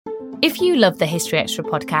If you love the History Extra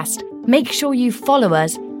podcast, make sure you follow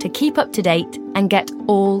us to keep up to date and get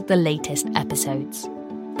all the latest episodes.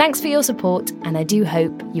 Thanks for your support, and I do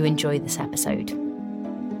hope you enjoy this episode.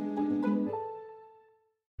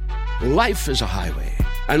 Life is a highway,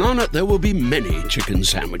 and on it there will be many chicken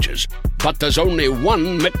sandwiches. But there's only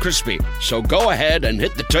one McCrispy. So go ahead and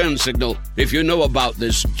hit the turn signal if you know about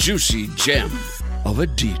this juicy gem of a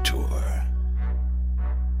detour.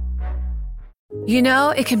 You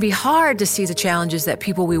know, it can be hard to see the challenges that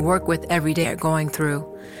people we work with every day are going through.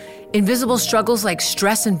 Invisible struggles like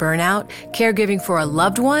stress and burnout, caregiving for a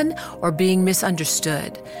loved one, or being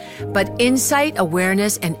misunderstood. But insight,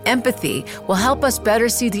 awareness, and empathy will help us better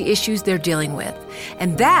see the issues they're dealing with.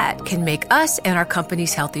 And that can make us and our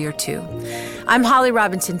companies healthier too. I'm Holly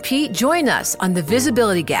Robinson Peete. Join us on The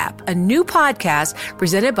Visibility Gap, a new podcast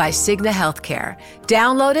presented by Cigna Healthcare.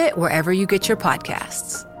 Download it wherever you get your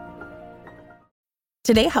podcasts.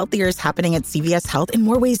 Today, healthier is happening at CVS Health in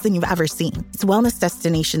more ways than you've ever seen. It's wellness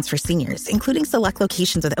destinations for seniors, including select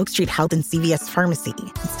locations with Oak Street Health and CVS Pharmacy.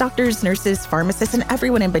 It's doctors, nurses, pharmacists, and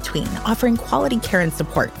everyone in between, offering quality care and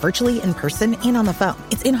support virtually, in person, and on the phone.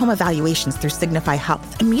 It's in-home evaluations through Signify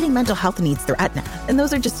Health and meeting mental health needs through Aetna. And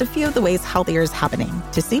those are just a few of the ways healthier is happening.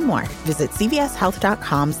 To see more, visit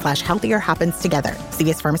cvshealth.com/healthier happens together.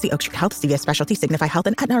 CVS Pharmacy, Oak Street Health, CVS Specialty, Signify Health,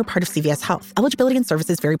 and Aetna are part of CVS Health. Eligibility and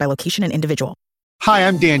services vary by location and individual. Hi,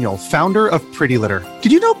 I'm Daniel, founder of Pretty Litter.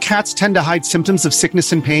 Did you know cats tend to hide symptoms of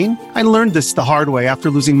sickness and pain? I learned this the hard way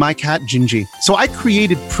after losing my cat, Gingy. So I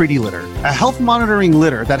created Pretty Litter, a health monitoring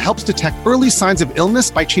litter that helps detect early signs of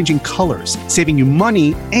illness by changing colors, saving you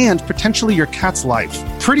money and potentially your cat's life.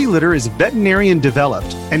 Pretty Litter is veterinarian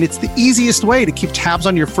developed, and it's the easiest way to keep tabs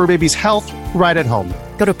on your fur baby's health right at home.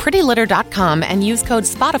 Go to prettylitter.com and use code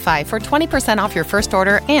SPOTIFY for 20% off your first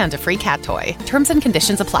order and a free cat toy. Terms and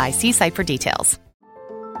conditions apply. See site for details.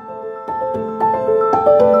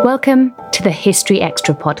 Welcome to the History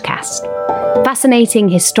Extra podcast. Fascinating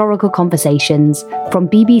historical conversations from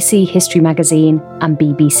BBC History Magazine and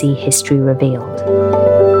BBC History Revealed.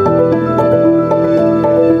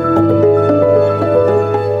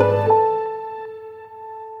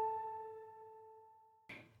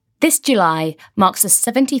 This July marks the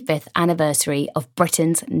 75th anniversary of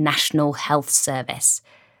Britain's National Health Service,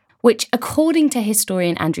 which, according to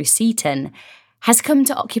historian Andrew Seaton, has come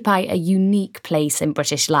to occupy a unique place in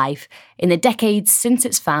British life in the decades since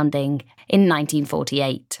its founding in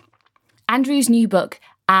 1948. Andrew's new book,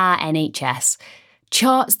 Our NHS,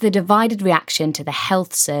 charts the divided reaction to the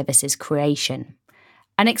health service's creation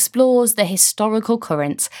and explores the historical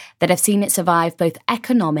currents that have seen it survive both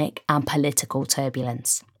economic and political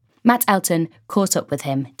turbulence. Matt Elton caught up with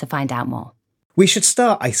him to find out more. We should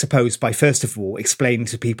start, I suppose, by first of all explaining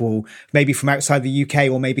to people maybe from outside the UK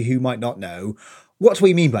or maybe who might not know, what do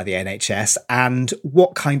we mean by the NHS and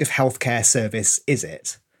what kind of healthcare service is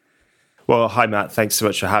it? Well, hi, Matt. Thanks so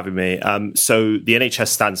much for having me. So the NHS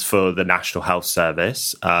stands for the National Health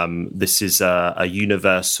Service. This is a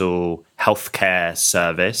universal healthcare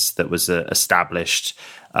service that was established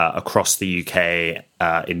across the UK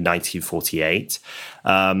in 1948.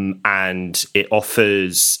 And it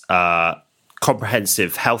offers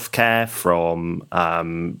comprehensive healthcare from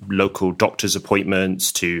local doctor's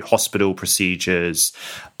appointments to hospital procedures,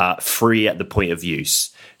 free at the point of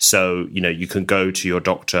use. So, you know, you can go to your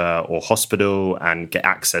doctor or hospital and get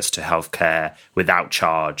access to healthcare without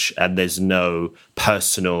charge. And there's no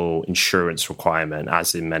personal insurance requirement,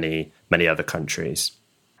 as in many other countries.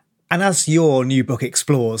 And as your new book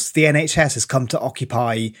explores, the NHS has come to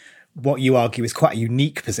occupy what you argue is quite a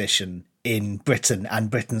unique position in Britain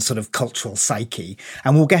and Britain's sort of cultural psyche.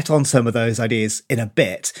 And we'll get on some of those ideas in a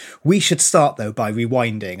bit. We should start, though, by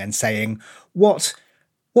rewinding and saying, what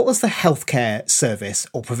was the healthcare service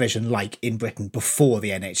or provision like in Britain before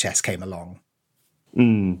the NHS came along?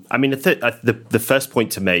 I mean, the first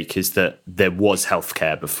point to make is that there was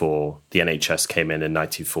healthcare before the NHS came in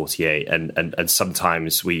 1948, and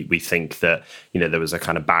sometimes we think that, you know, there was a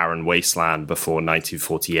kind of barren wasteland before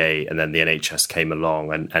 1948, and then the NHS came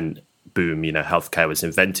along and boom, you know, healthcare was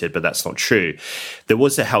invented, but that's not true. There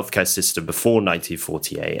was a healthcare system before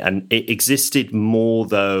 1948, and it existed more,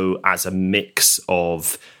 though, as a mix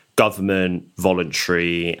of government,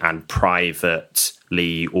 voluntary, and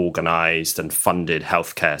privately organised and funded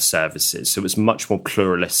healthcare services. So it was much more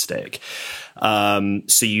pluralistic.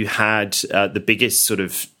 So you had the biggest sort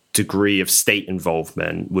of degree of state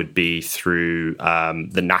involvement would be through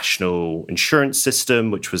the national insurance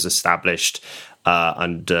system, which was established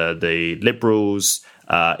under the Liberals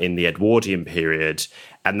in the Edwardian period.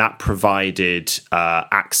 And that provided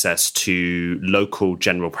access to local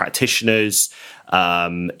general practitioners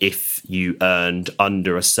If you earned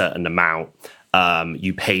under a certain amount,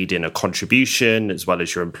 you paid in a contribution as well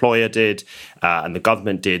as your employer did, and the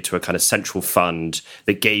government did, to a kind of central fund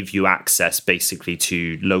that gave you access basically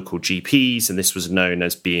to local GPs, and this was known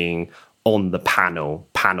as being on the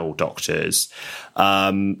panel doctors.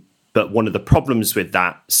 But one of the problems with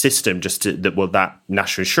that system, that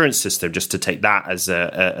national insurance system, just to take that as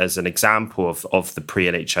an example of the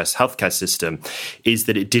pre-NHS healthcare system, is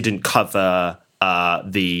that it didn't cover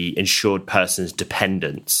the insured person's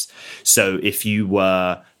dependents. So if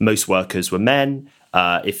most workers were men,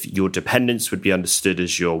 if your dependents would be understood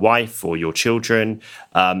as your wife or your children,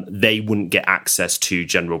 they wouldn't get access to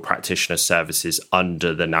general practitioner services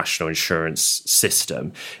under the national insurance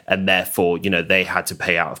system. And therefore, they had to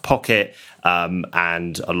pay out of pocket,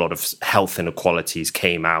 and a lot of health inequalities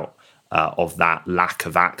came out of that lack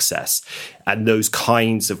of access. And those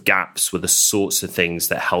kinds of gaps were the sorts of things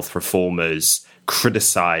that health reformers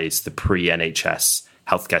criticised the pre-NHS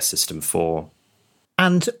healthcare system for.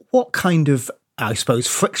 And what kind of, I suppose,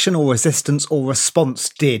 friction or resistance or response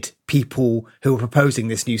did people who were proposing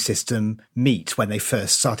this new system meet when they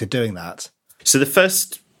first started doing that? So the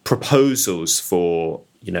first proposals for,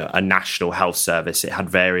 a national health service, it had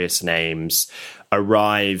various names,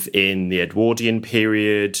 arrive in the Edwardian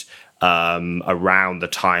period, around the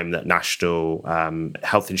time that national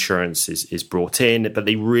health insurance is brought in, but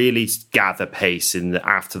they really gather pace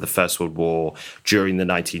after the First World War, during the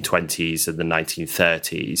 1920s and the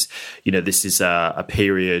 1930s. This is a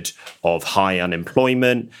period of high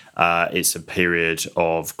unemployment. It's a period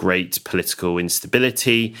of great political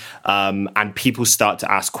instability, and people start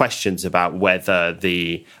to ask questions about whether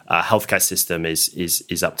the healthcare system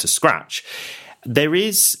is up to scratch. There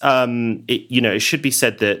is, it should be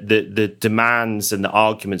said that the demands and the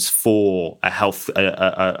arguments for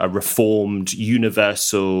a reformed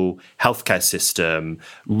universal healthcare system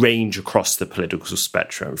range across the political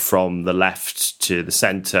spectrum, from the left to the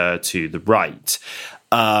centre to the right,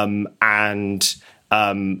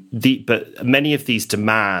 but many of these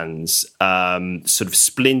demands sort of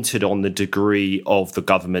splintered on the degree of the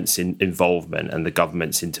government's involvement and the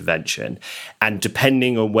government's intervention. And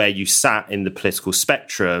depending on where you sat in the political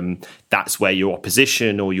spectrum, that's where your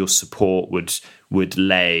opposition or your support would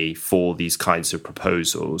lay for these kinds of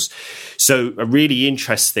proposals. So a really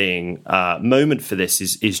interesting moment for this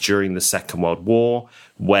is during the Second World War,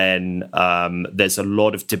 when there's a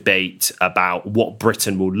lot of debate about what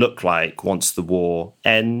Britain will look like once the war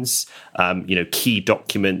ends. Key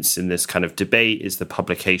documents in this kind of debate is the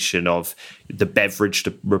publication of the Beveridge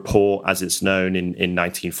Report, as it's known, in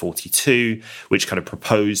 1942, which kind of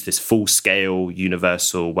proposed this full-scale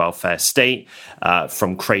universal welfare state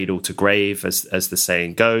from cradle to grave, as the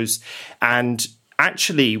saying goes. And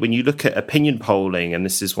actually, when you look at opinion polling, and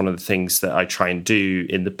this is one of the things that I try and do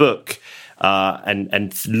in the book,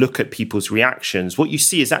 and look at people's reactions, what you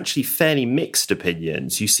see is actually fairly mixed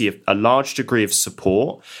opinions. You see a large degree of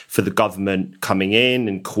support for the government coming in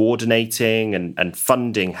and coordinating and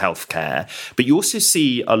funding healthcare, but you also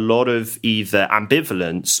see a lot of either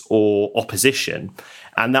ambivalence or opposition.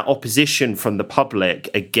 And that opposition from the public,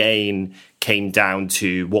 again, came down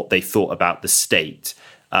to what they thought about the state.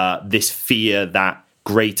 This fear that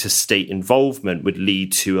greater state involvement would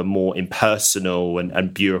lead to a more impersonal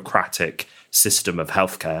and bureaucratic system of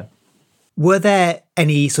healthcare. Were there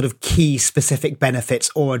any sort of key specific benefits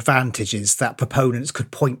or advantages that proponents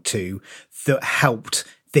could point to that helped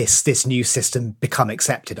this new system become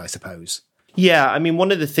accepted, I suppose? Yeah, I mean,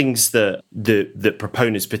 one of the things that the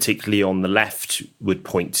proponents, particularly on the left, would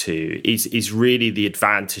point to is really the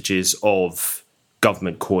advantages of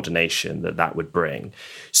government coordination that would bring.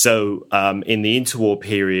 So in the interwar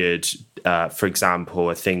period, for example,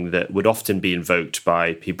 a thing that would often be invoked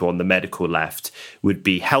by people on the medical left would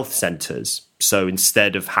be health centres. So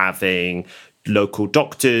instead of having local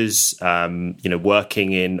doctors,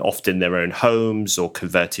 working in often their own homes or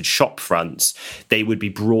converted shop fronts, they would be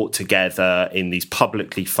brought together in these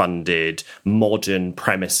publicly funded modern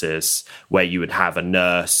premises where you would have a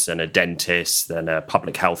nurse and a dentist and a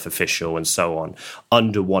public health official and so on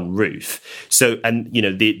under one roof. So,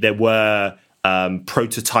 there were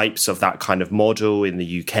prototypes of that kind of model in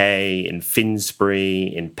the UK, in Finsbury,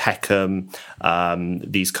 in Peckham,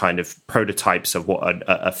 these kind of prototypes of what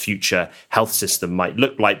a future health system might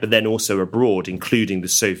look like, but then also abroad, including the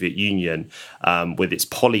Soviet Union with its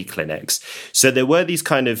polyclinics. So there were these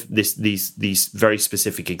kind of these very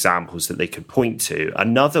specific examples that they could point to.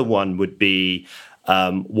 Another one would be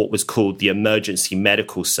what was called the Emergency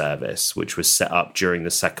Medical Service, which was set up during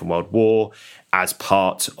the Second World War as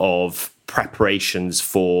part of preparations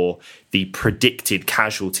for the predicted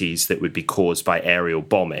casualties that would be caused by aerial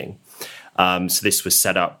bombing. So this was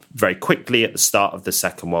set up very quickly at the start of the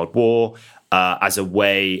Second World War as a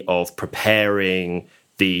way of preparing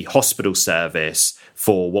the hospital service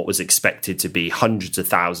for what was expected to be hundreds of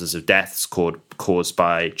thousands of deaths caused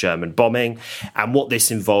by German bombing. And what this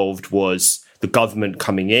involved was the government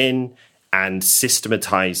coming in and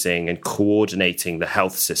systematizing and coordinating the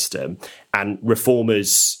health system. And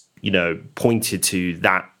reformers, pointed to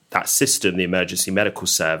that system, the emergency medical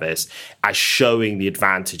service, as showing the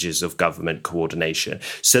advantages of government coordination.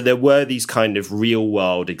 So there were these kind of real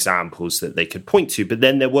world examples that they could point to, but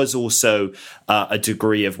then there was also a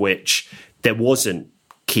degree of which there wasn't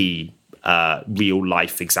key real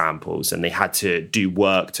life examples, and they had to do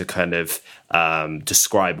work to kind of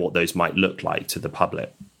describe what those might look like to the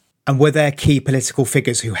public. And were there key political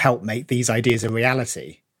figures who helped make these ideas a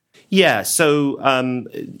reality? Yeah, so,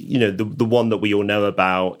 the one that we all know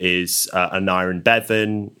about is Aneurin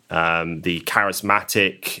Bevan, the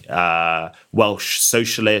charismatic Welsh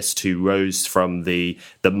socialist who rose from the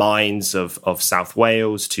mines of South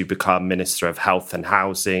Wales to become Minister of Health and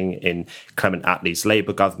Housing in Clement Attlee's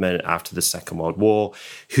Labour government after the Second World War,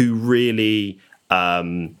 who really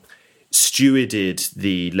stewarded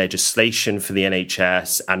the legislation for the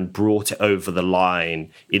NHS and brought it over the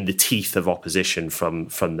line in the teeth of opposition from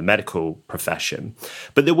the medical profession.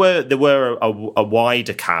 But there were a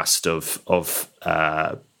wider cast of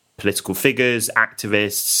political figures,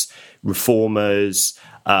 activists, reformers,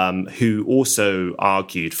 who also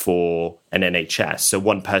argued for an NHS. So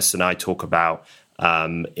one person I talk about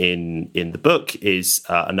in the book is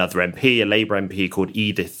another MP, a Labour MP called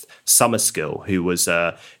Edith Summerskill, who was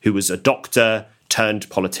a doctor turned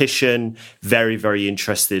politician, very, very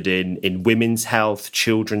interested in women's health,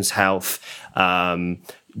 children's health, the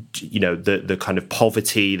kind of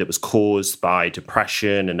poverty that was caused by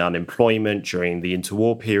depression and unemployment during the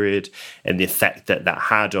interwar period and the effect that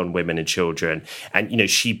had on women and children. And,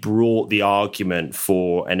 she brought the argument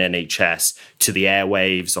for an NHS to the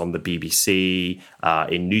airwaves on the BBC,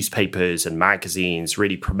 in newspapers and magazines,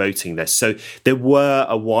 really promoting this. So there were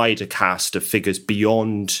a wider cast of figures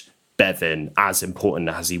beyond Bevan, as important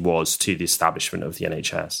as he was to the establishment of the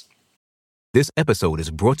NHS. This episode is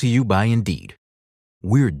brought to you by Indeed.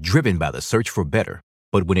 We're driven by the search for better,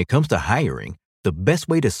 but when it comes to hiring, the best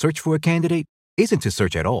way to search for a candidate isn't to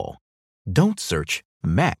search at all. Don't search,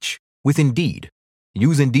 match with Indeed.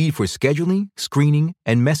 Use Indeed for scheduling, screening,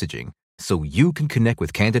 and messaging so you can connect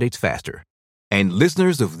with candidates faster. And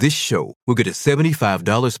listeners of this show will get a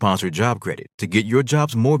 $75 sponsored job credit to get your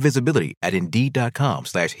jobs more visibility at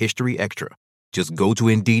Indeed.com/HistoryExtra. Just go to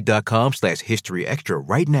Indeed.com/HistoryExtra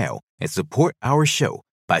right now and support our show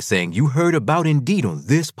by saying you heard about Indeed on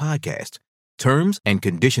this podcast. Terms and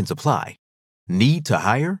conditions apply. Need to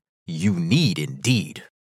hire? You need Indeed.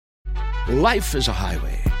 Life is a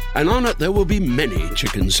highway, and on it there will be many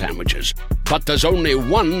chicken sandwiches. But there's only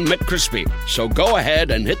one McCrispy. So go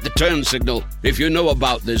ahead and hit the turn signal if you know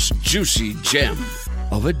about this juicy gem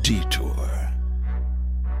of a detour.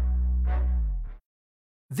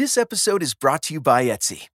 This episode is brought to you by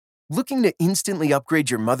Etsy. Looking to instantly upgrade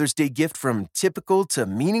your Mother's Day gift from typical to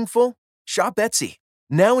meaningful? Shop Etsy.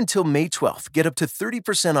 Now until May 12th, get up to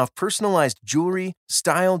 30% off personalized jewelry,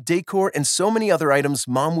 style, decor, and so many other items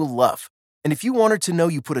Mom will love. And if you want her to know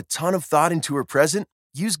you put a ton of thought into her present,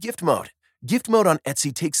 use Gift Mode. Gift Mode on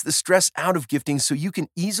Etsy takes the stress out of gifting so you can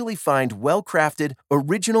easily find well-crafted,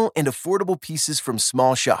 original, and affordable pieces from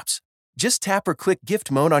small shops. Just tap or click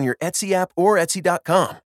Gift Mode on your Etsy app or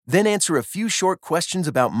Etsy.com. Then answer a few short questions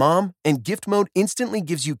about Mom, and Gift Mode instantly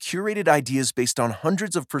gives you curated ideas based on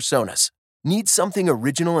hundreds of personas. Need something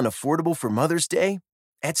original and affordable for Mother's Day?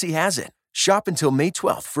 Etsy has it. Shop until May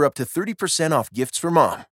 12th for up to 30% off gifts for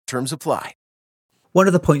Mom. Terms apply. One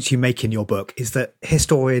of the points you make in your book is that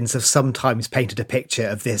historians have sometimes painted a picture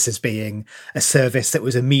of this as being a service that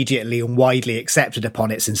was immediately and widely accepted upon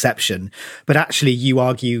its inception. But actually, you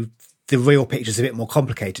argue the real picture is a bit more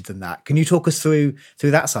complicated than that. Can you talk us through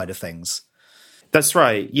that side of things? That's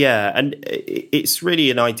right, yeah. And it's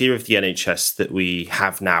really an idea of the NHS that we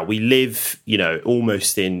have now. We live,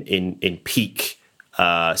 almost in peak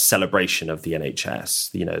celebration of the NHS,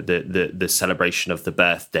 the celebration of the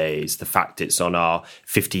birthdays, the fact it's on our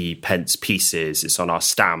 50 pence pieces, it's on our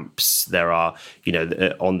stamps. There are,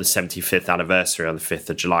 on the 75th anniversary, on the 5th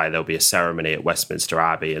of July, there'll be a ceremony at Westminster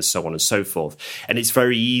Abbey and so on and so forth. And it's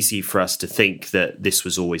very easy for us to think that this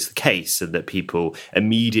was always the case and that people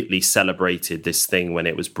immediately celebrated this thing when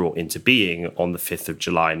it was brought into being on the 5th of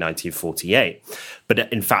July, 1948.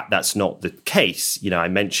 But in fact, that's not the case. I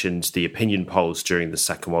mentioned the opinion polls during during the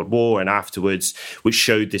Second World War and afterwards, which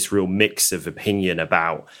showed this real mix of opinion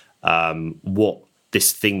about what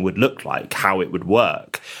this thing would look like, how it would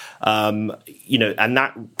work. And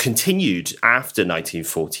that continued after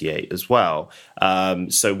 1948 as well.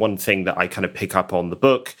 So one thing that I kind of pick up on the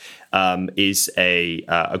book is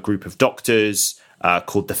a group of doctors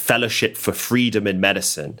called the Fellowship for Freedom in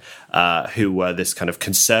Medicine, who were this kind of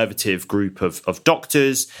conservative group of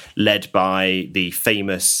doctors led by the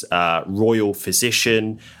famous royal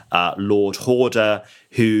physician, Lord Horder,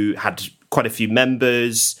 who had quite a few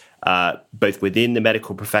members, both within the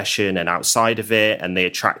medical profession and outside of it, and they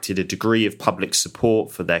attracted a degree of public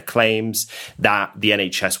support for their claims that the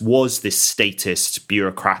NHS was this statist,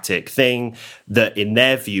 bureaucratic thing that, in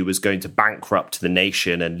their view, was going to bankrupt the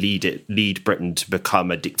nation and lead Britain to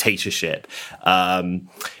become a dictatorship.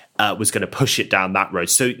 Was going to push it down that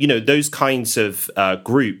road. So, those kinds of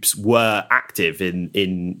groups were active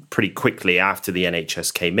in pretty quickly after the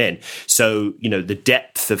NHS came in. So, the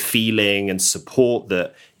depth of feeling and support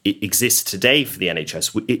that it exists today for the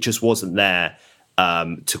NHS, it just wasn't there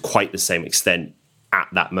to quite the same extent at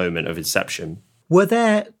that moment of inception. Were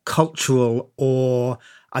there cultural or,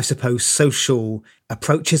 I suppose, social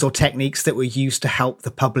approaches or techniques that were used to help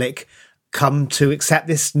the public come to accept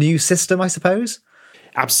this new system, I suppose?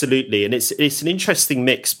 Absolutely. And it's an interesting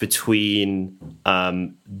mix between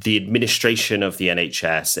the administration of the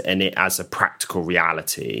NHS and it as a practical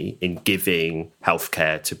reality in giving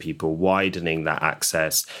healthcare to people, widening that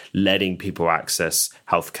access, letting people access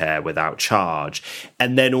healthcare without charge,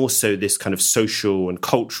 and then also this kind of social and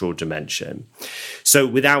cultural dimension. So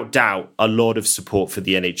without doubt, a lot of support for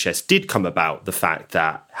the NHS did come about the fact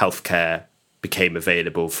that healthcare became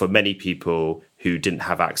available for many people who didn't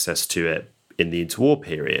have access to it in the interwar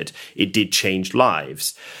period. It did change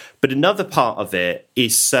lives. But another part of it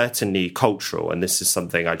is certainly cultural, and this is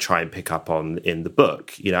something I try and pick up on in the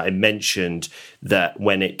book. I mentioned that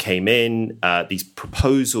when it came in, these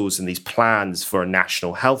proposals and these plans for a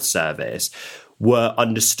national health service were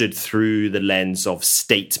understood through the lens of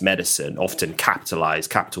state medicine, often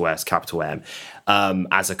capitalized, capital S, capital M,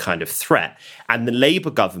 as a kind of threat. And the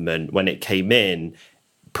Labour government, when it came in,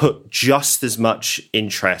 put just as much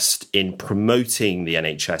interest in promoting the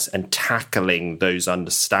NHS and tackling those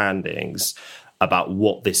understandings about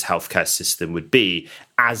what this healthcare system would be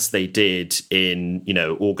as they did in,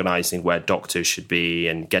 organising where doctors should be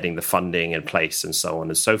and getting the funding in place and so on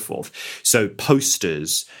and so forth. So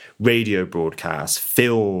posters, radio broadcasts,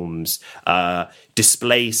 films,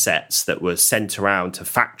 display sets that were sent around to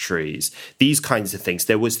factories, these kinds of things.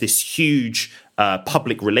 There was this huge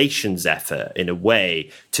public relations effort, in a way,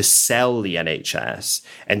 to sell the NHS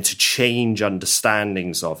and to change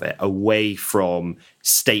understandings of it away from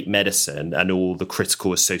state medicine and all the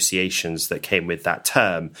critical associations that came with that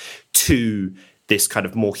term to this kind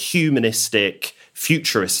of more humanistic,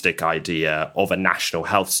 futuristic idea of a national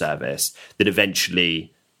health service that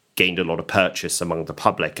eventually gained a lot of purchase among the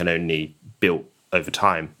public and only built over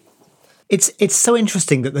time. It's so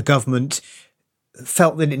interesting that the government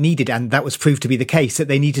felt that it needed, and that was proved to be the case, that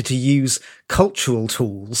they needed to use cultural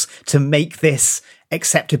tools to make this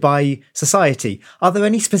accepted by society. Are there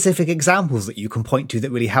any specific examples that you can point to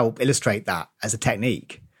that really help illustrate that as a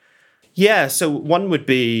technique? Yeah, so one would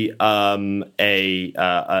be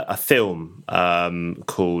a film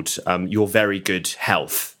called Your Very Good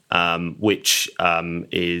Health, which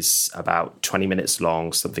is about 20 minutes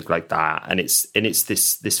long, something like that. And it's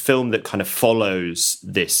this film that kind of follows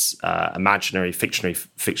this imaginary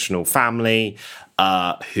fictional family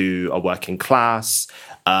who are working class.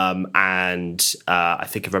 And I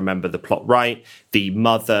think if I remember the plot right, the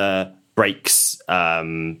mother breaks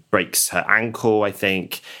her ankle, I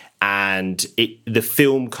think. And the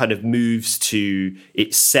film kind of moves to,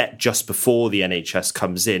 it's set just before the NHS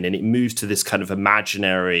comes in, and it moves to this kind of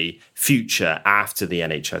imaginary future after the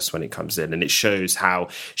NHS when it comes in. And it shows how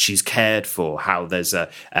she's cared for, how there's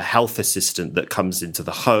a health assistant that comes into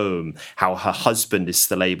the home, how her husband is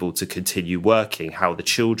still able to continue working, how the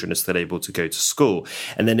children are still able to go to school.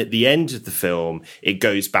 And then at the end of the film, it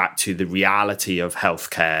goes back to the reality of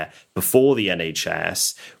healthcare before the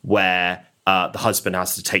NHS, where the husband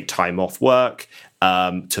has to take time off work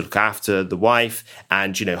to look after the wife.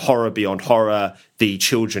 And, horror beyond horror, the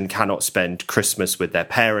children cannot spend Christmas with their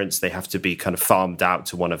parents. They have to be kind of farmed out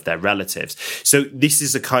to one of their relatives. So this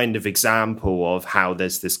is a kind of example of how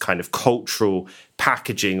there's this kind of cultural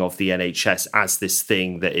packaging of the NHS as this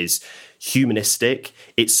thing that is humanistic.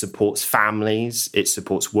 It supports families. It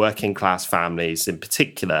supports working class families in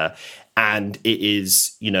particular. And it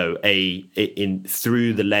is,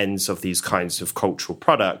 through the lens of these kinds of cultural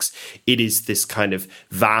products, it is this kind of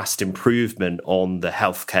vast improvement on the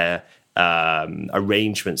healthcare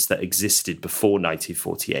arrangements that existed before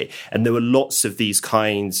 1948. And there were lots of these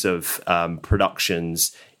kinds of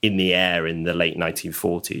productions in the air in the late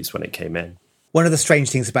 1940s when it came in. One of the strange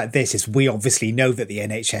things about this is we obviously know that the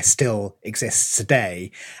NHS still exists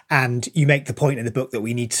today. And you make the point in the book that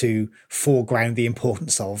we need to foreground the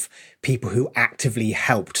importance of people who actively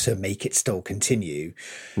helped to make it still continue.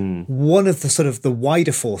 One of the sort of the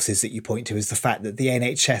wider forces that you point to is the fact that the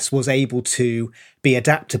NHS was able to be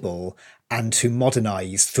adaptable and to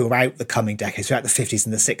modernise throughout the coming decades, throughout the 50s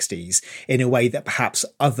and the 60s, in a way that perhaps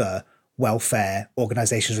other welfare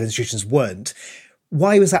organisations or institutions weren't.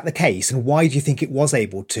 Why was that the case? And why do you think it was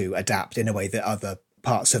able to adapt in a way that other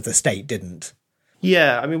parts of the state didn't?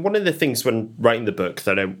 Yeah, I mean, one of the things when writing the book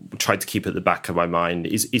that I tried to keep at the back of my mind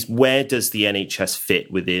is where does the NHS fit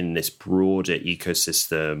within this broader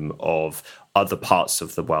ecosystem of other parts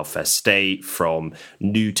of the welfare state, from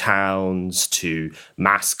new towns to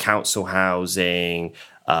mass council housing,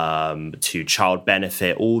 to child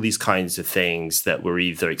benefit, all these kinds of things that were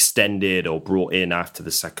either extended or brought in after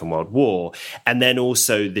the Second World War. And then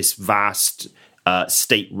also this vast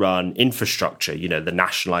state-run infrastructure, the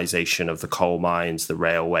nationalisation of the coal mines, the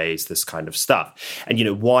railways, this kind of stuff. And,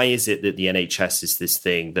 why is it that the NHS is this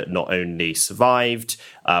thing that not only survived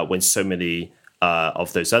when so many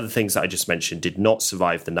of those other things that I just mentioned did not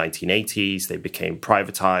survive the 1980s, they became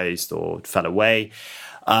privatised or fell away.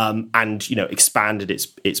 And expanded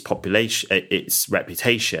its population, its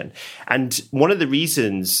reputation. And one of the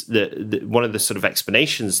reasons one of the sort of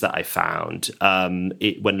explanations that I found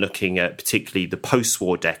when looking at particularly the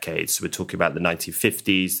post-war decades, so we're talking about the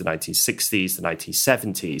 1950s, the 1960s, the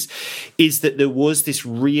 1970s, is that there was this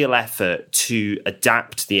real effort to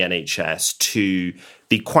adapt the NHS to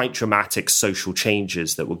the quite dramatic social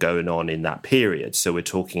changes that were going on in that period. So we're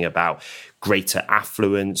talking about greater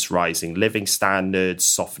affluence, rising living standards,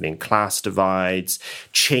 softening class divides,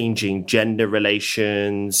 changing gender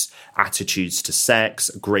relations, attitudes to sex,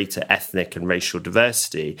 greater ethnic and racial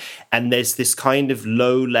diversity. And there's this kind of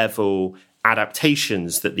low-level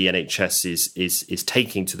adaptations that the NHS is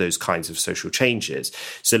taking to those kinds of social changes.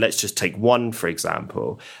 So let's just take one, for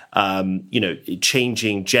example.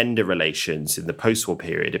 Changing gender relations in the post-war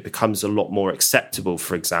period, it becomes a lot more acceptable,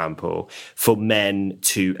 for example, for men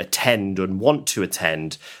to attend and want to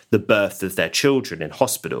attend the birth of their children in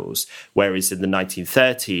hospitals, whereas in the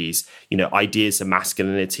 1930s, ideas of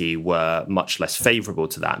masculinity were much less favourable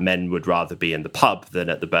to that. Men would rather be in the pub than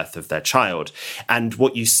at the birth of their child. And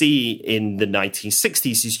what you see in the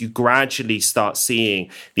 1960s is you gradually start seeing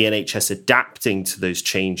the NHS adapting to those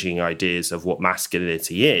changing ideas of what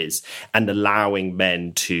masculinity is and allowing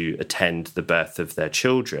men to attend the birth of their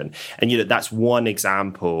children. And, that's one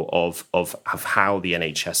example of how the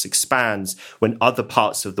NHS expands when other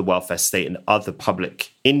parts of the welfare state and other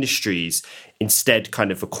public industries instead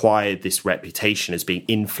kind of acquired this reputation as being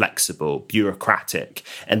inflexible, bureaucratic,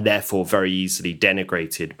 and therefore very easily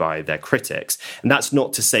denigrated by their critics. And that's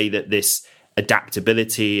not to say that this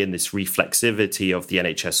adaptability and this reflexivity of the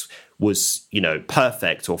NHS was,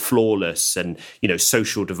 perfect or flawless, and,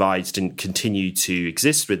 social divides didn't continue to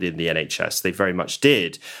exist within the NHS. They very much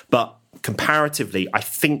did. But comparatively, I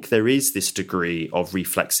think there is this degree of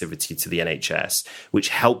reflexivity to the NHS, which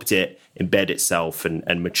helped it embed itself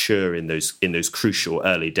and mature in those crucial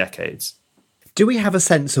early decades. Do we have a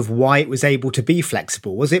sense of why it was able to be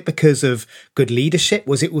flexible? Was it because of good leadership?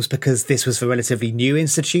 Was it because this was a relatively new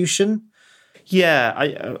institution? Yeah,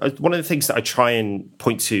 I one of the things that I try and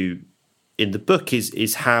point to in the book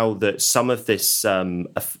is how that some of this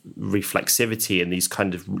reflexivity and these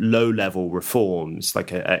kind of low-level reforms,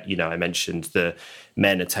 like I mentioned the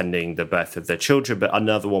men attending the birth of their children, but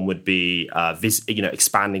another one would be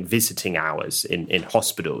expanding visiting hours in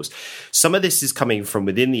hospitals. Some of this is coming from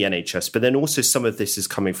within the NHS, but then also some of this is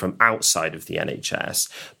coming from outside of the NHS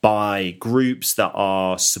by groups that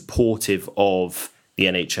are supportive of the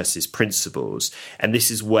NHS's principles. And this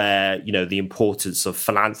is where, the importance of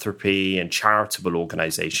philanthropy and charitable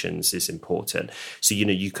organisations is important. So,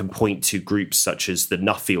 you can point to groups such as the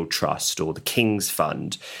Nuffield Trust or the King's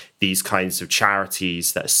Fund, these kinds of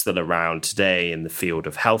charities that are still around today in the field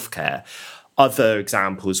of healthcare. Other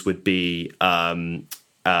examples would be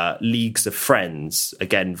leagues of friends,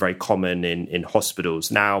 again, very common in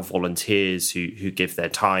hospitals now, volunteers who give their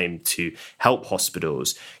time to help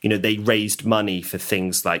hospitals. They raised money for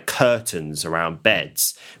things like curtains around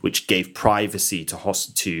beds, which gave privacy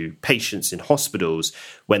to patients in hospitals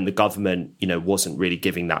when the government, wasn't really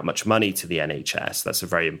giving that much money to the NHS. That's a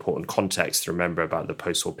very important context to remember about the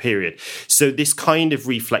post-war period. So this kind of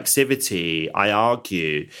reflexivity, I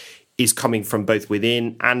argue, is coming from both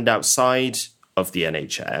within and outside of the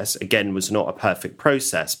NHS. Again, was not a perfect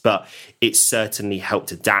process, but it certainly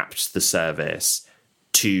helped adapt the service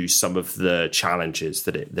to some of the challenges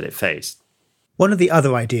that it faced. One of the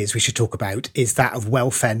other ideas we should talk about is that of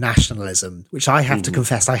welfare nationalism, which I have to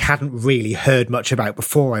confess I hadn't really heard much about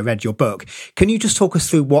before I read your book. Can you just talk us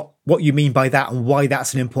through what you mean by that and why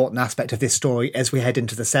that's an important aspect of this story as we head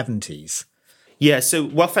into the 70s? Yeah, so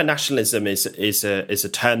welfare nationalism is a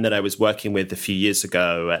term that I was working with a few years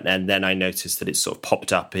ago, and then I noticed that it sort of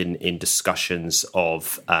popped up in discussions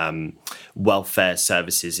of welfare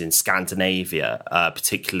services in Scandinavia,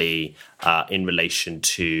 particularly in relation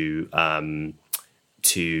to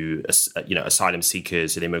asylum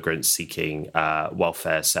seekers and immigrants seeking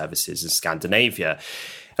welfare services in Scandinavia.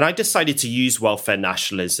 And I decided to use welfare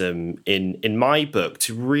nationalism in my book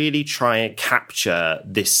to really try and capture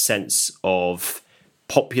this sense of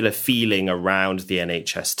popular feeling around the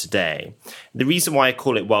NHS today. The reason why I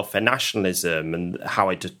call it welfare nationalism and how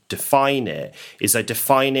I define it is I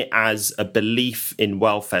define it as a belief in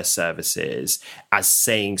welfare services as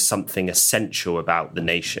saying something essential about the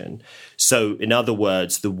nation. So, in other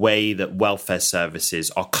words, the way that welfare services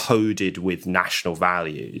are coded with national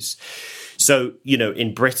values. So,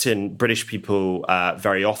 in Britain, British people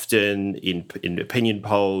very often in opinion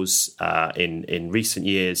polls in recent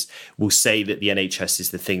years will say that the NHS is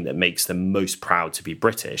the thing that makes them most proud to be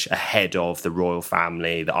British, ahead of the royal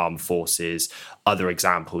family, the armed forces, other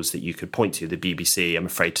examples that you could point to, the BBC, I'm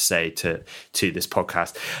afraid to say to this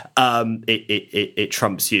podcast, it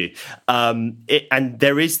trumps you. And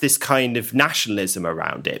there is this kind of nationalism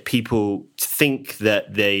around it. People think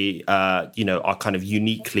that they, are kind of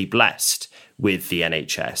uniquely blessed with the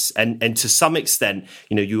NHS. And to some extent,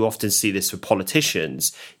 you often see this with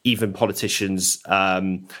politicians, even politicians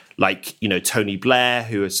like, Tony Blair,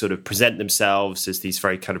 who are sort of present themselves as these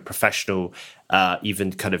very kind of professional,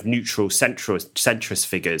 even kind of neutral centrist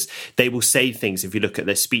figures. They will say things, if you look at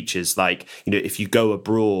their speeches, like, if you go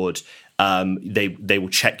abroad, they will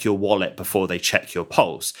check your wallet before they check your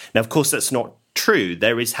pulse. Now, of course, that's not true.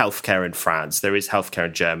 There is healthcare in France, there is healthcare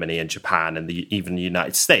in Germany and Japan and even the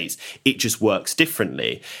United States. It just works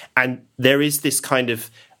differently. And there is this kind of,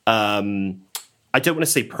 I don't want to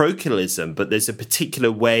say parochialism, but there's a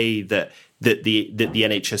particular way that the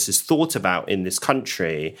NHS is thought about in this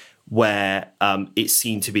country where it's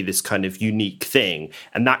seen to be this kind of unique thing.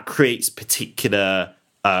 And that creates particular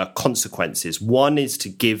consequences. One is to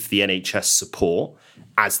give the NHS support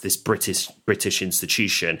as this British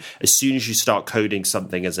institution. As soon as you start coding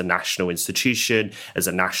something as a national institution, as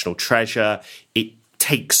a national treasure, it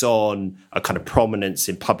takes on a kind of prominence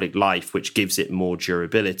in public life, which gives it more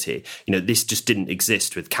durability. This just didn't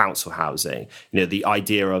exist with council housing. The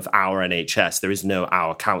idea of our NHS, there is no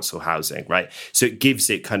our council housing, right? So it gives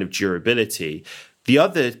it kind of durability. The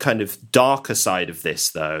other kind of darker side of this,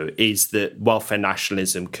 though, is that welfare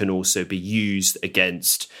nationalism can also be used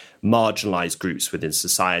against marginalized groups within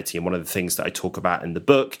society. And one of the things that I talk about in the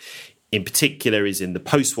book, in particular, is in the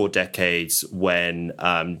post-war decades when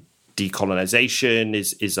decolonization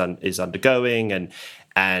is undergoing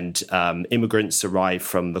and immigrants arrive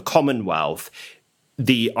from the Commonwealth.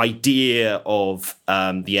 The idea of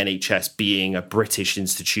the NHS being a British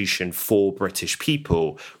institution for British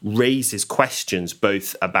people raises questions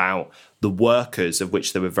both about the workers, of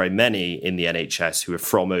which there were very many in the NHS who were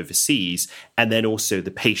from overseas, and then also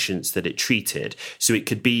the patients that it treated. So it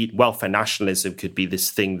could be, welfare nationalism could be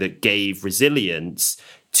this thing that gave resilience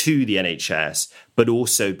to the NHS, but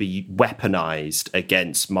also be weaponized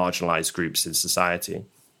against marginalized groups in society.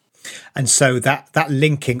 And so that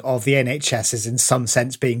linking of the NHS as in some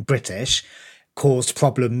sense being British caused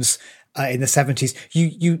problems in the 70s.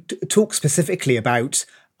 You talk specifically about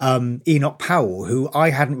Enoch Powell, who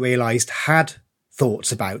I hadn't realised had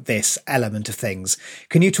thoughts about this element of things.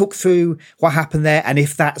 Can you talk through what happened there and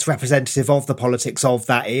if that's representative of the politics of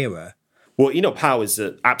that era? Well, Enoch Powell is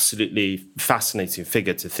an absolutely fascinating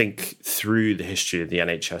figure to think through the history of the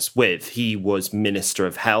NHS with. He was Minister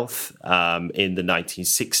of Health in the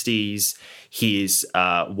 1960s. He is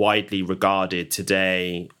widely regarded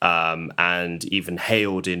today and even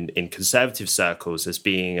hailed in conservative circles as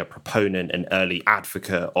being a proponent and early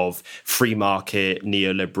advocate of free market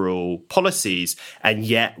neoliberal policies, and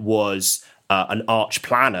yet was an arch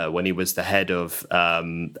planner when he was the head of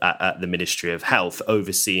at the Ministry of Health,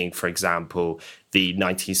 overseeing, for example, the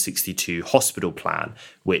 1962 hospital plan,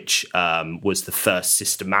 which was the first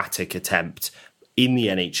systematic attempt in the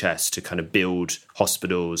NHS to kind of build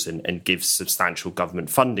hospitals and give substantial government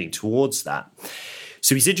funding towards that.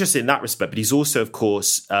 So he's interested in that respect, but he's also, of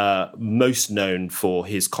course, most known for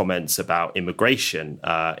his comments about immigration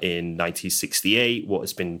in 1968, what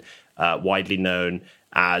has been widely known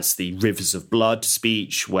as the Rivers of Blood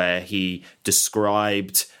speech, where he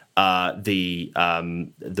described the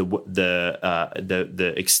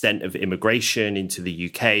extent of immigration into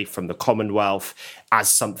the UK from the Commonwealth as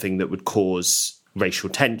something that would cause racial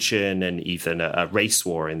tension and even a race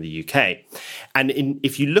war in the UK. And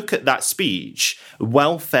if you look at that speech,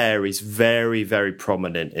 welfare is very, very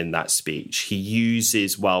prominent in that speech. He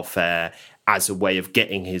uses welfare as a way of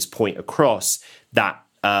getting his point across that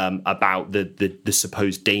about the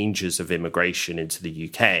supposed dangers of immigration into the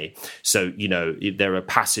UK. So, there are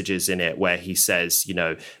passages in it where he says,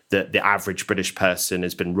 that the average British person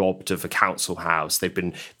has been robbed of a council house.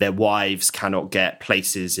 Their wives cannot get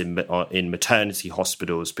places in maternity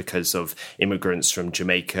hospitals because of immigrants from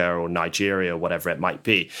Jamaica or Nigeria or whatever it might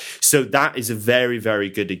be. So that is a very, very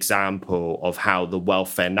good example of how the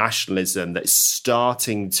welfare nationalism that is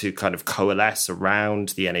starting to kind of coalesce around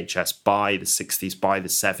the NHS by the 60s, by the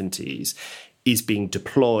 70s, is being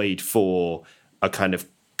deployed for a kind of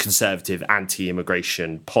conservative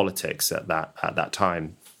anti-immigration politics at that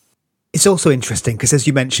time. It's also interesting because, as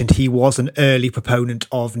you mentioned, he was an early proponent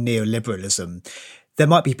of neoliberalism. There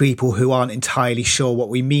might be people who aren't entirely sure what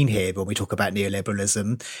we mean here when we talk about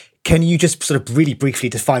neoliberalism. Can you just sort of really briefly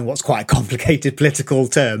define what's quite a complicated political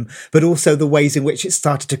term, but also the ways in which it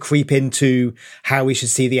started to creep into how we should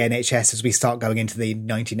see the NHS as we start going into the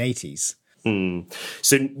 1980s?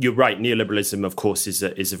 So you're right. Neoliberalism, of course, is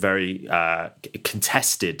a very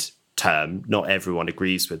contested term. Not everyone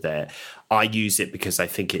agrees with it. I use it because I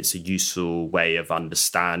think it's a useful way of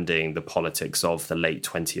understanding the politics of the late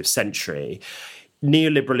 20th century.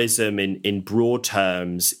 Neoliberalism, in broad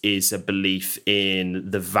terms, is a belief in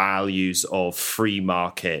the values of free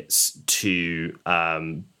markets to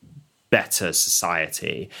better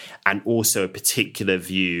society, and also a particular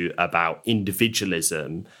view about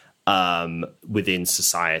individualism within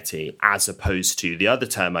society, as opposed to the other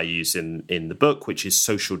term I use in the book, which is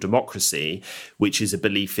social democracy, which is a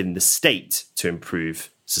belief in the state to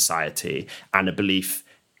improve society, and a belief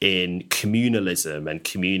in communalism and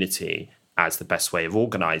community as the best way of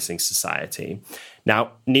organizing society.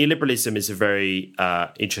 Now, neoliberalism is a very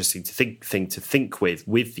interesting thing to think with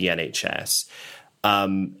the NHS.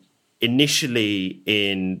 Initially,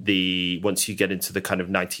 once you get into the kind of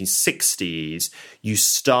 1960s, you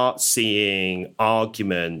start seeing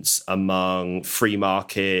arguments among free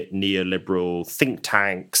market, neoliberal think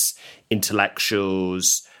tanks,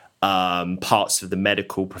 intellectuals, parts of the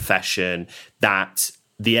medical profession, that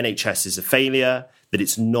the NHS is a failure, that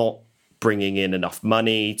it's not bringing in enough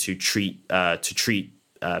money to treat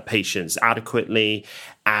patients adequately,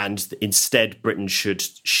 and instead Britain should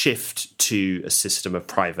shift to a system of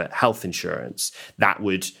private health insurance that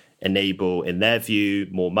would enable, in their view,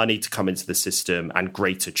 more money to come into the system and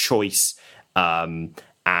greater choice,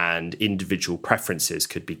 and individual preferences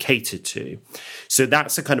could be catered to. So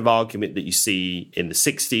that's a kind of argument that you see in the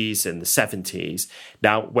 60s and the 70s.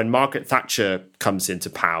 Now, when Margaret Thatcher comes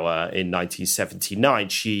into power in 1979,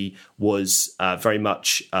 she was very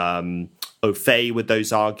much au fait with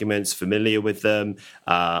those arguments, familiar with them,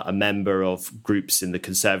 a member of groups in the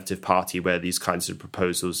Conservative Party where these kinds of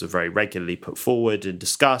proposals are very regularly put forward and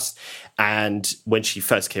discussed. And when she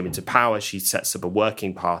first came into power, she sets up a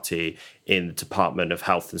working party in the Department of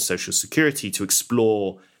Health and Social Security to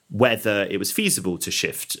explore whether it was feasible to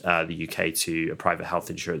shift the UK to a private health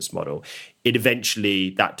insurance model. It eventually,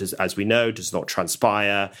 that does, as we know, does not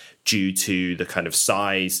transpire due to the kind of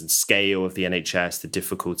size and scale of the NHS, the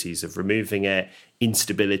difficulties of removing it,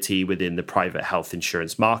 instability within the private health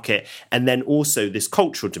insurance market, and then also this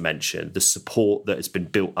cultural dimension, the support that has been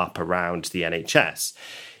built up around the NHS.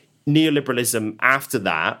 Neoliberalism after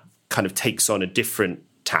that kind of takes on a different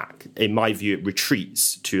tack. In my view, it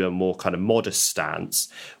retreats to a more kind of modest stance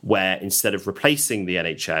where instead of replacing the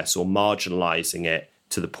NHS or marginalising it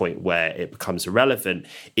to the point where it becomes irrelevant,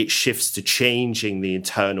 it shifts to changing the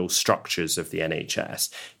internal structures of the NHS,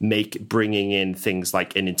 bringing in things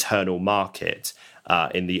like an internal market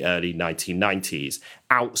in the early 1990s,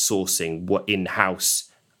 outsourcing what in-house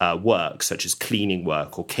work, such as cleaning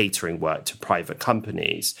work or catering work, to private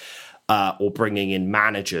companies, or bringing in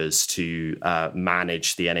managers to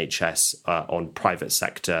manage the NHS on private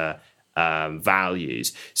sector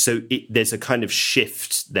values. So there's a kind of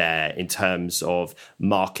shift there in terms of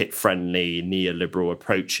market-friendly neoliberal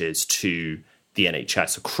approaches to the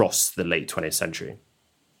NHS across the late 20th century.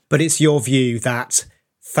 But it's your view that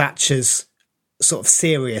Thatcher's sort of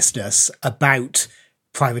seriousness about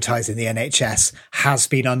privatising the NHS has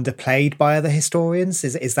been underplayed by other historians.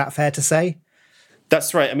 Is that fair to say?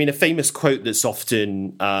 That's right. I mean, a famous quote that's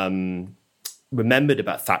often remembered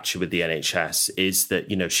about Thatcher with the NHS is that,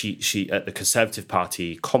 she at the Conservative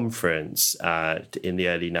Party conference in the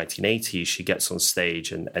early 1980s, she gets on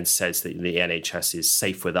stage and says that the NHS is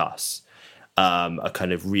safe with us, a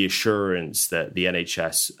kind of reassurance that the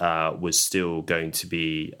NHS was still going to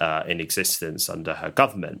be in existence under her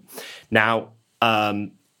government. Now,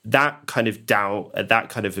 that kind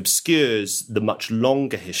of obscures the much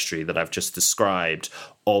longer history that I've just described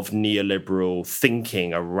of neoliberal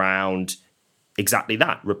thinking around exactly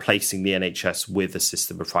that, replacing the NHS with a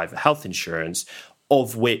system of private health insurance,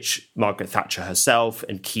 of which Margaret Thatcher herself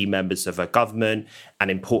and key members of her government and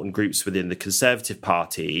important groups within the Conservative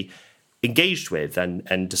Party engaged with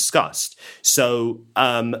and discussed. So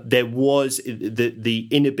there was the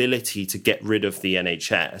inability to get rid of the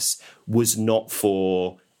NHS was not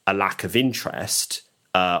for a lack of interest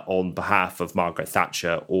on behalf of Margaret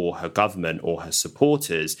Thatcher or her government or her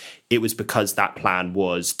supporters. It was because that plan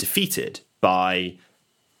was defeated by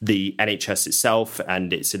the NHS itself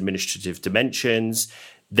and its administrative dimensions,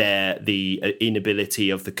 the inability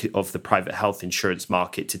of the private health insurance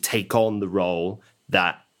market to take on the role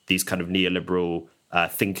that these kind of neoliberal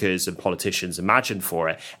thinkers and politicians imagined for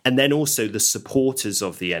it, and then also the supporters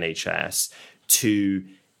of the NHS to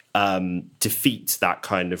defeat that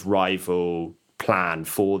kind of rival plan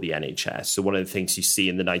for the NHS. So one of the things you see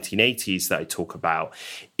in the 1980s that I talk about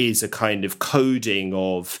is a kind of coding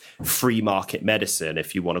of free market medicine,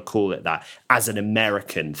 if you want to call it that, as an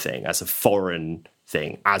American thing, as a foreign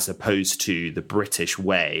thing, as opposed to the British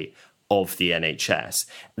way of the NHS.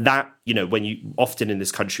 That, when you often in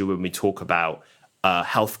this country, when we talk about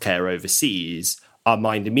healthcare overseas, our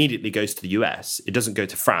mind immediately goes to the US. It doesn't go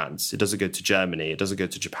to France. It doesn't go to Germany. It doesn't go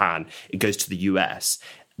to Japan. It goes to the US.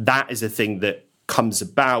 That is a thing that comes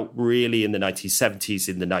about really in the 1970s,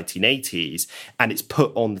 in the 1980s, and it's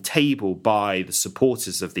put on the table by the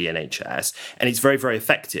supporters of the NHS. And it's very, very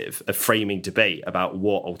effective at framing debate about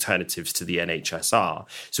what alternatives to the NHS are.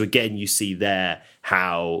 So again, you see there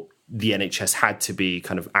how the NHS had to be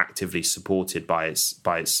kind of actively supported by its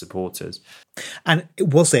supporters. And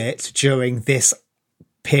was it during this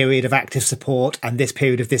period of active support and this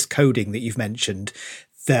period of this coding that you've mentioned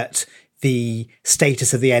that the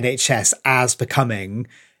status of the NHS as becoming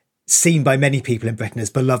seen by many people in Britain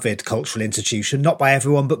as beloved cultural institution, not by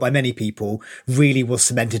everyone, but by many people, really was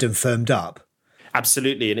cemented and firmed up?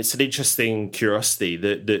 Absolutely. And it's an interesting curiosity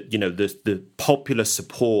that the popular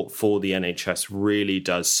support for the NHS really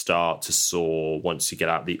does start to soar once you get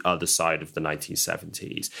out the other side of the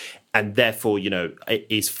 1970s. And therefore, it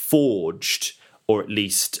is forged, or at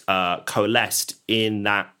least coalesced in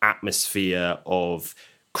that atmosphere of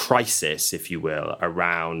crisis, if you will,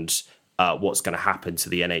 around what's going to happen to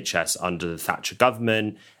the NHS under the Thatcher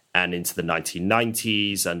government and into the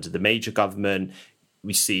 1990s under the Major government.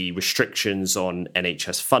 We see restrictions on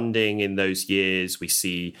NHS funding in those years. We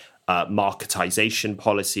see marketisation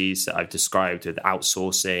policies that I've described with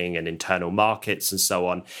outsourcing and internal markets and so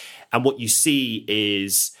on. And what you see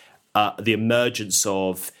is the emergence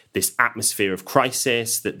of this atmosphere of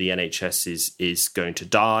crisis, that the NHS is going to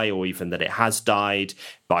die, or even that it has died,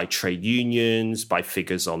 by trade unions, by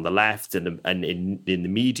figures on the left and in the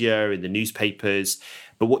media, in the newspapers.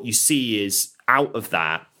 But what you see is, out of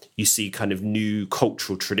that, you see kind of new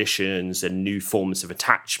cultural traditions and new forms of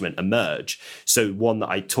attachment emerge. So one that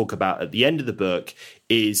I talk about at the end of the book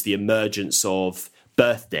is the emergence of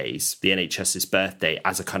birthdays, the NHS's birthday,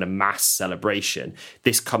 as a kind of mass celebration.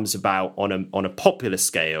 This comes about on a popular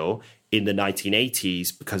scale in the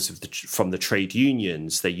 1980s because of from the trade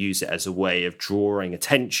unions. They use it as a way of drawing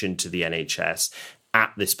attention to the NHS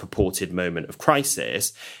at this purported moment of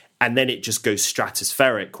crisis. And then it just goes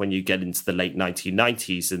stratospheric when you get into the late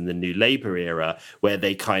 1990s and the New Labour era, where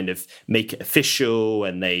they kind of make it official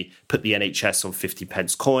and they put the NHS on 50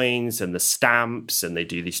 pence coins and the stamps, and they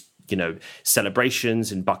do these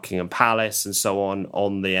celebrations in Buckingham Palace and so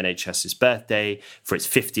on the NHS's birthday for its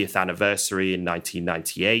 50th anniversary in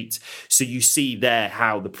 1998. So you see there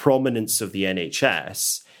how the prominence of the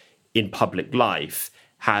NHS in public life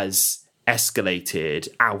has escalated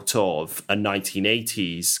out of a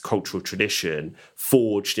 1980s cultural tradition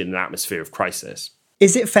forged in an atmosphere of crisis.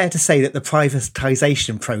 Is it fair to say that the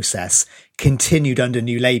privatisation process continued under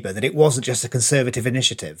New Labour, that it wasn't just a Conservative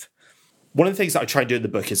initiative? One of the things that I try and do in the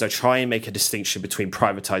book is I try and make a distinction between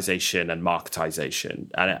privatisation and marketisation.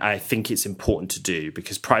 And I think it's important to do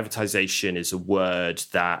because privatisation is a word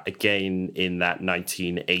that, again, in that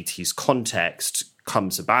 1980s context,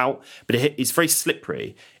 comes about, but it's very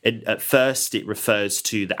slippery. At first, it refers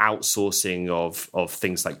to the outsourcing of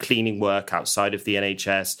things like cleaning work outside of the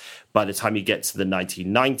NHS. By the time you get to the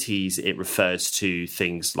 1990s, it refers to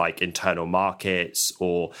things like internal markets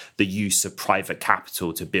or the use of private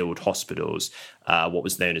capital to build hospitals, what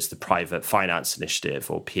was known as the Private Finance Initiative,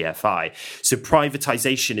 or PFI. So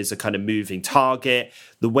privatization is a kind of moving target.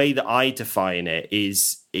 The way that I define it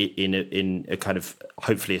is in a kind of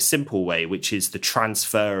hopefully a simple way, which is the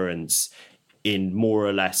transference in more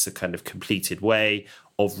or less a kind of completed way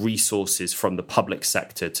of resources from the public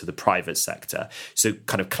sector to the private sector. So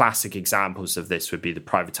kind of classic examples of this would be the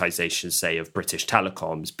privatization, say, of British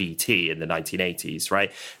Telecoms, BT, in the 1980s,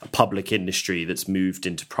 right? A public industry that's moved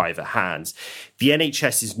into private hands. The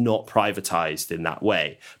NHS is not privatized in that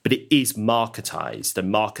way, but it is marketized.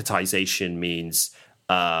 And marketization means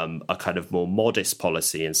a kind of more modest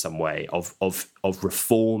policy in some way of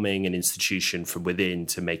reforming an institution from within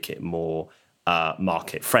to make it more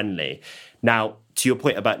market friendly. Now, to your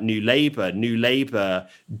point about New Labour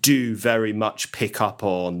do very much pick up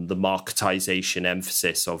on the marketisation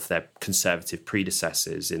emphasis of their Conservative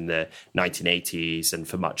predecessors in the 1980s and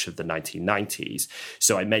for much of the 1990s.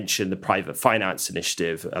 So I mentioned the Private Finance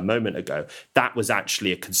Initiative a moment ago. That was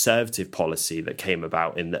actually a Conservative policy that came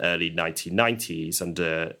about in the early 1990s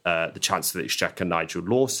under the Chancellor of the Exchequer, Nigel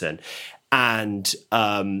Lawson. And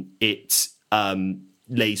it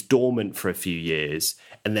lays dormant for a few years.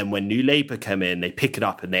 And then when New Labour come in, they pick it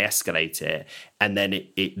up and they escalate it. And then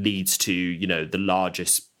it leads to, the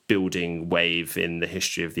largest building wave in the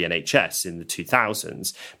history of the NHS in the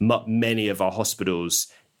 2000s. Many of our hospitals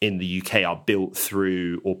in the UK are built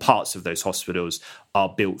through, or parts of those hospitals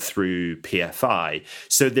are built through PFI.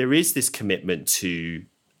 So there is this commitment to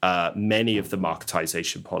many of the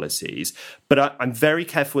marketisation policies. But I'm very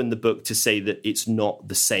careful in the book to say that it's not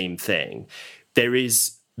the same thing.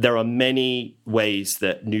 There are many ways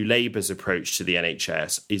that New Labour's approach to the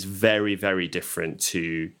NHS is very, very different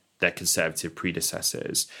to their Conservative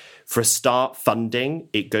predecessors. For a start, funding,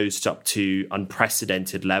 it goes up to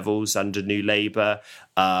unprecedented levels under New Labour.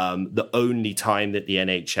 The only time that the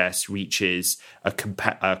NHS reaches a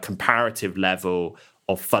comparative level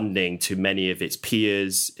of funding to many of its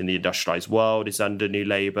peers in the industrialised world is under New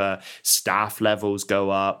Labour. Staff levels go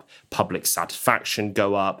up, public satisfaction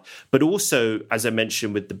go up. But also, as I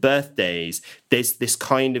mentioned with the birthdays, there's this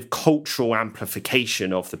kind of cultural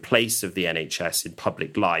amplification of the place of the NHS in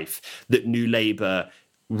public life that New Labour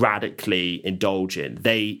radically indulge in.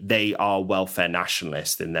 They are welfare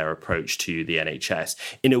nationalists in their approach to the NHS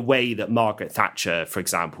in a way that Margaret Thatcher, for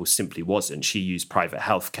example, simply wasn't. She used private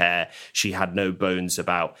healthcare. She had no bones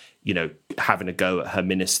about, having a go at her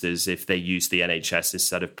ministers if they used the NHS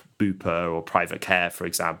instead of Bupa or private care, for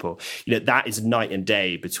example. That is night and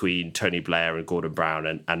day between Tony Blair and Gordon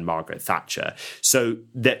Brown and Margaret Thatcher. So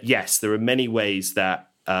that, yes, there are many ways that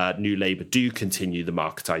New Labour do continue the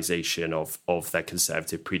marketisation of their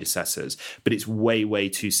Conservative predecessors, but it's way, way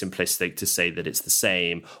too simplistic to say that it's the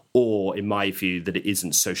same, or, in my view, that it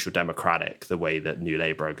isn't social democratic the way that New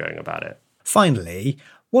Labour are going about it. Finally,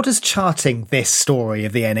 what does charting this story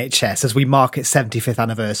of the NHS as we mark its 75th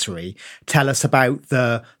anniversary tell us about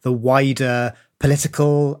the wider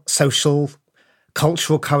political, social,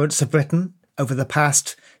 cultural currents of Britain over the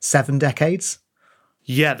past 7 decades?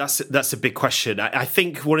 Yeah, that's a big question. I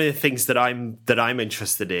think one of the things that I'm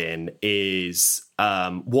interested in is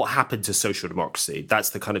what happened to social democracy. That's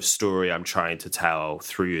the kind of story I'm trying to tell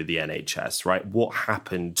through the NHS, right? What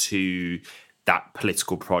happened to that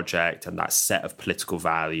political project and that set of political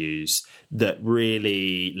values that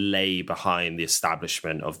really lay behind the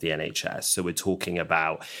establishment of the NHS. So we're talking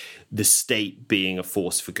about the state being a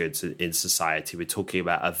force for good in society. We're talking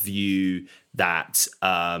about a view that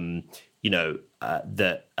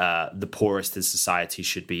that the poorest in society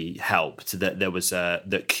should be helped, that there was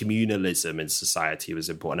that communalism in society was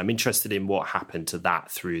important. I'm interested in what happened to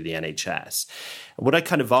that through the NHS. What I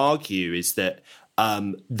kind of argue is that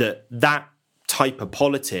that type of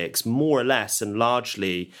politics, more or less and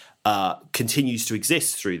largely, continues to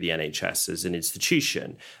exist through the NHS as an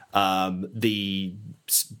institution. The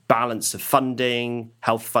balance of funding,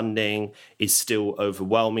 health funding, is still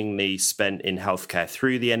overwhelmingly spent in healthcare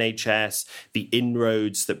through the NHS. The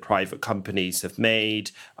inroads that private companies have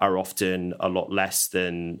made are often a lot less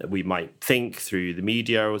than we might think through the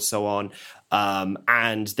media or so on.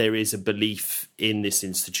 And there is a belief in this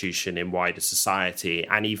institution in wider society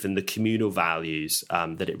and even the communal values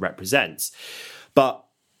that it represents. But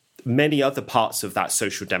many other parts of that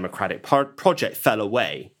social democratic project fell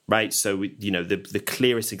away, right? So, the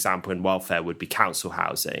clearest example in welfare would be council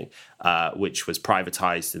housing, which was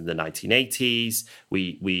privatized in the 1980s.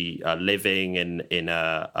 We are living in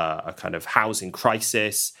a kind of housing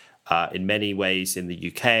crisis in many ways in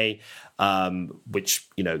the UK, which,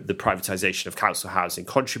 the privatization of council housing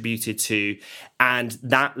contributed to. And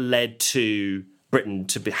that led to Britain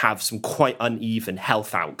to have some quite uneven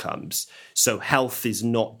health outcomes. So health is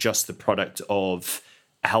not just the product of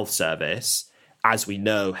a health service. As we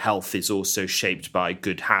know, health is also shaped by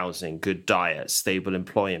good housing, good diet, stable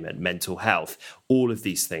employment, mental health, all of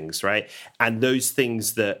these things, right? And those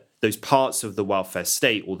parts of the welfare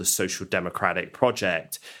state or the social democratic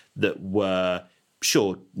project that were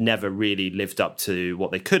never really lived up to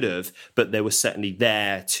what they could have, but they were certainly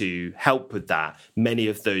there to help with that. Many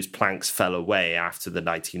of those planks fell away after the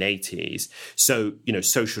 1980s. So,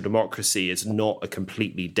 social democracy is not a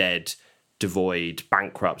completely dead, devoid,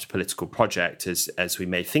 bankrupt political project as we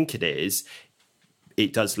may think it is.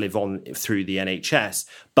 It does live on through the NHS,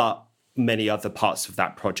 but many other parts of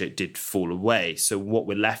that project did fall away. So what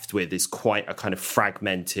we're left with is quite a kind of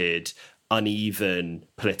fragmented, uneven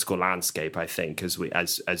political landscape, I think, as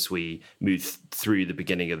we move through the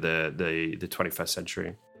beginning of the 21st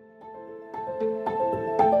century.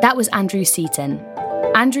 That was Andrew Seaton.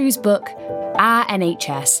 Andrew's book, Our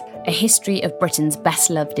NHS, A History of Britain's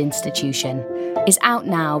Best-Loved Institution, is out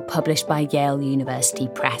now, published by Yale University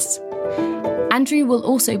Press. Andrew will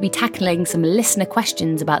also be tackling some listener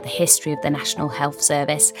questions about the history of the National Health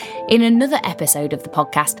Service in another episode of the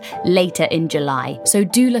podcast later in July, so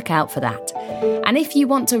do look out for that. And if you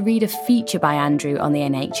want to read a feature by Andrew on the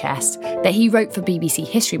NHS that he wrote for BBC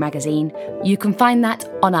History magazine, you can find that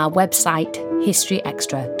on our website,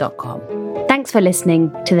 historyextra.com. Thanks for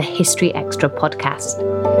listening to the History Extra podcast.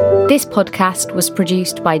 This podcast was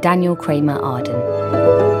produced by Daniel Kramer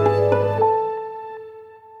Arden.